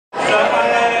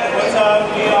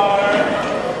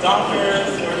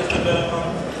rockers, or just a bit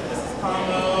of this is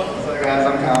combo. What's up guys,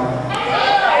 I'm Cal.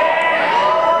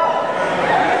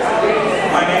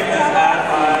 My name is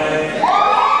Adlai.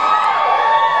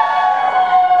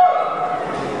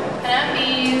 And I'm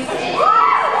Bees.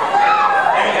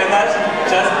 And that's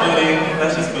just booty.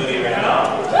 That's just booty right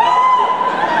now.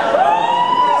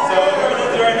 So what we're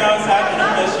gonna do right now is have an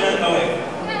intermission. Oh wait,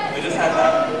 we just had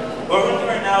that. What we're gonna do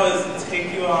right now is take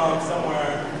you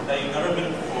somewhere that you've never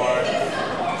been before,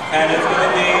 and it's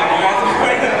gonna be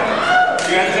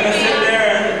you guys are gonna sit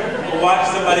there and watch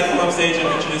somebody come up stage and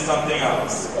introduce something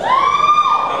else. Okay.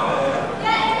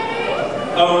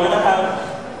 Oh, we're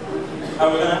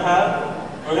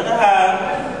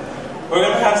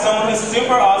gonna have someone who's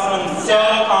super awesome and so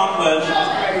accomplished.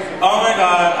 Oh my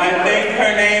God, I think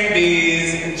her name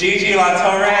is Gigi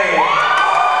Torres.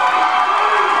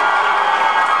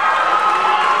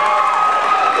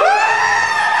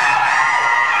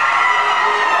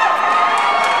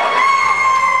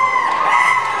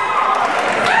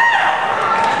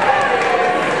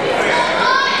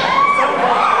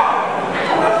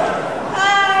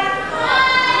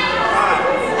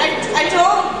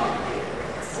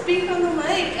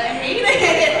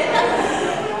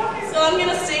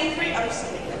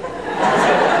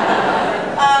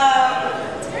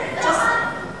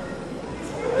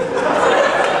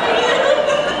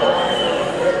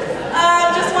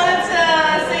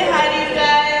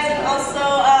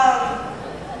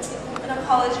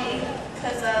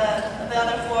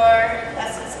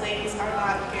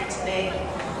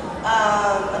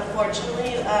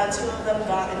 Unfortunately, two of them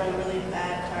got in a really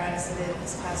bad car accident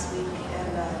this past week,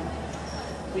 and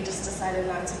we just decided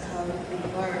not to come.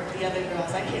 Or the other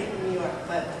girls, I came from New York,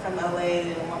 but from LA, they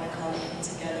didn't want to come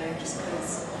together just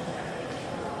because,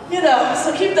 you know.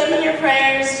 So keep them in your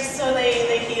prayers, just so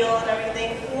they heal and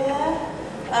everything. Yeah.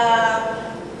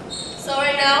 So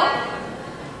right now,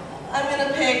 I'm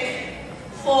gonna pick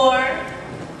 4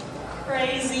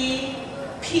 crazy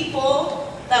people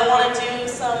that want to do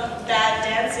some bad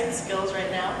dancing skills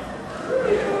right now.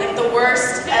 Like the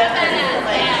worst ever.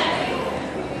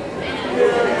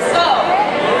 So,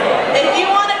 if you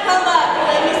want to come up,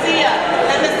 let me see ya.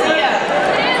 Let me see ya.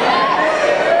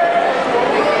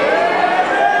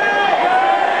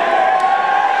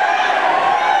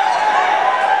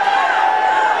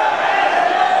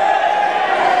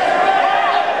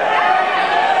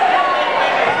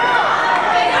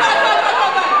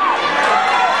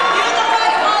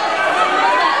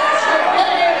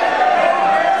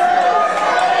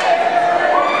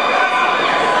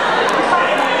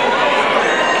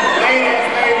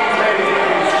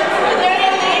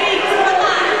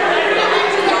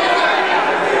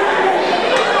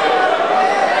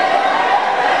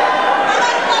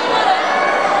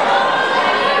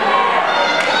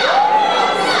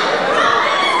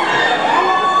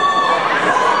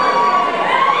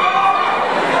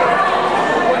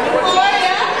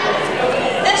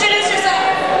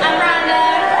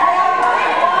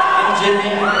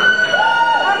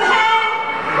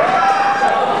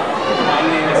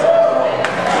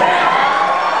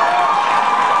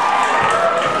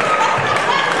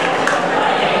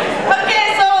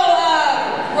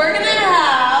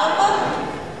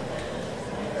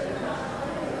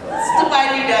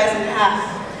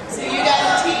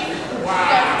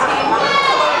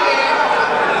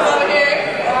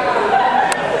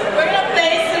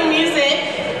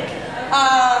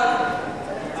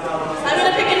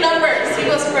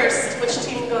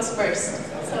 First.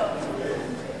 So,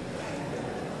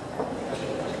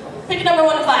 pick a number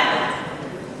 1 to 5.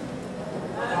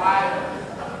 5.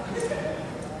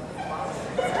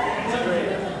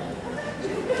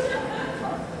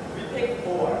 Pick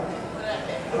 4.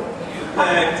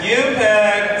 You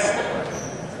picked.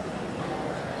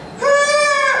 2.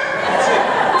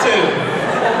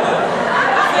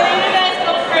 So you guys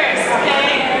go first,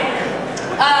 okay?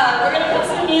 We're gonna put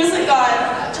some music on.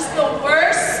 Just the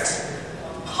worst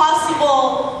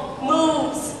possible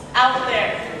moves out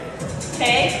there,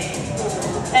 okay?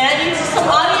 And I need some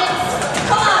audience.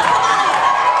 Come on, come on!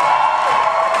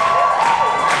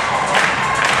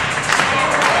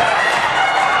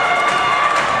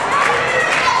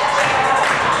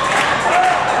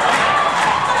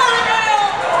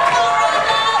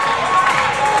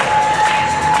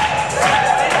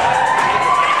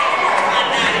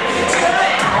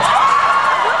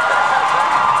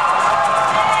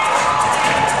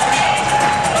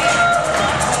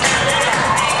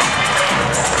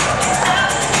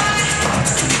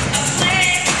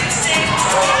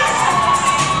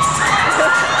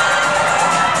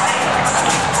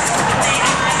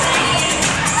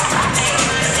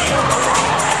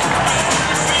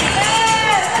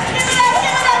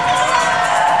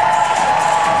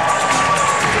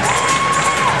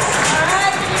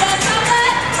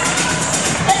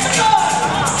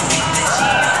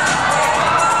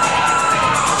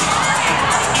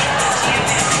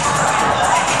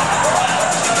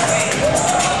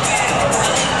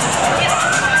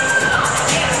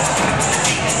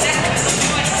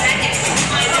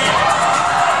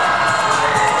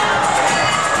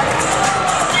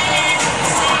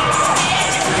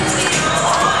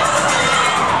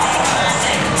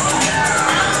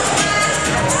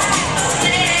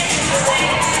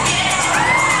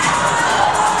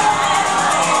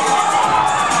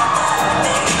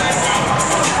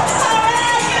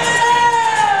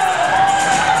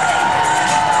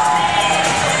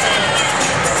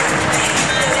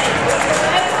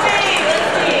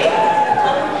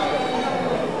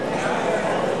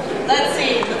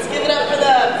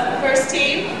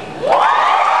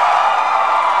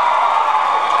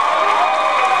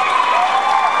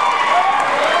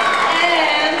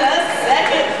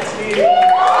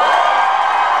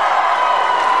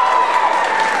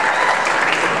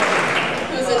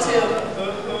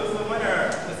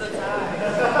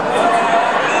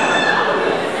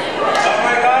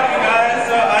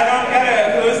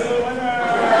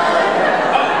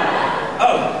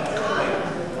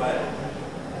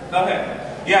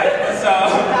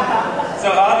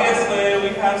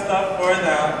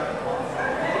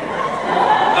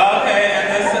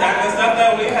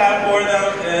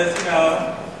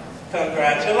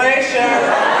 Congratulations!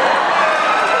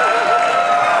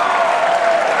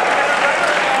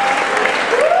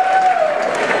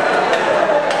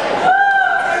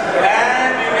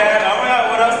 And you get, oh my god,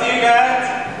 what else do you get?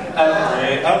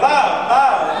 Okay, no,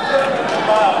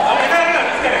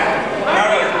 just kidding. No,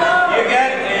 you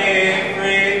get a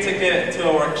free ticket to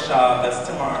a workshop that's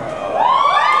tomorrow.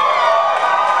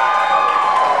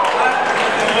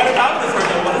 What about this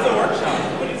workshop? What is a workshop?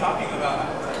 What are you talking about?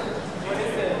 What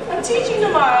is it? I'm teaching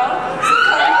tomorrow.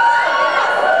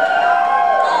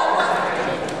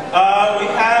 We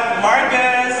have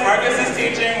Marcus. Marcus is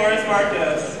teaching. Where's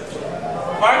Marcus?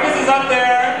 Marcus is up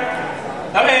there.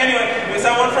 Okay, anyway, we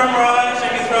saw one from Rush,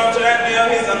 and he's from Jeanette Neal.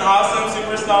 He's an awesome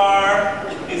superstar.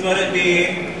 He's what it be.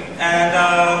 And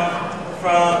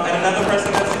another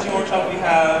person that's teaching workshop, we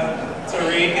have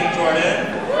Tariq and Jordan.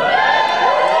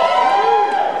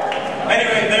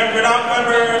 Anyway, we're not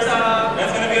members.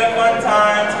 It's going to be a fun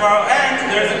time tomorrow.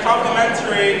 And there's a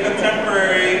complimentary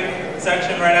contemporary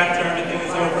section right after everything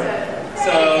is over.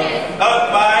 So,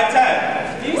 by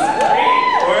Ted.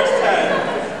 Where's Ted?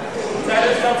 Ted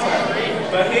is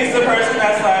somewhere. But he's the person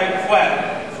that's like,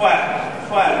 fwet, fwet,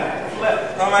 fwet, flip.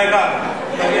 Oh my god.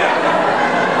 But yeah.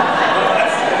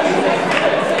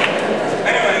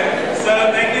 Anyway,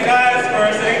 so thank you guys for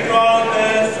sitting through all of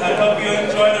this. I hope you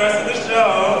enjoy the rest of the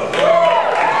show.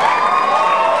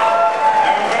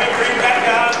 And we're going to bring back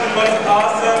out the most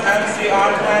awesome MC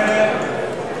on planet.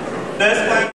 This planet.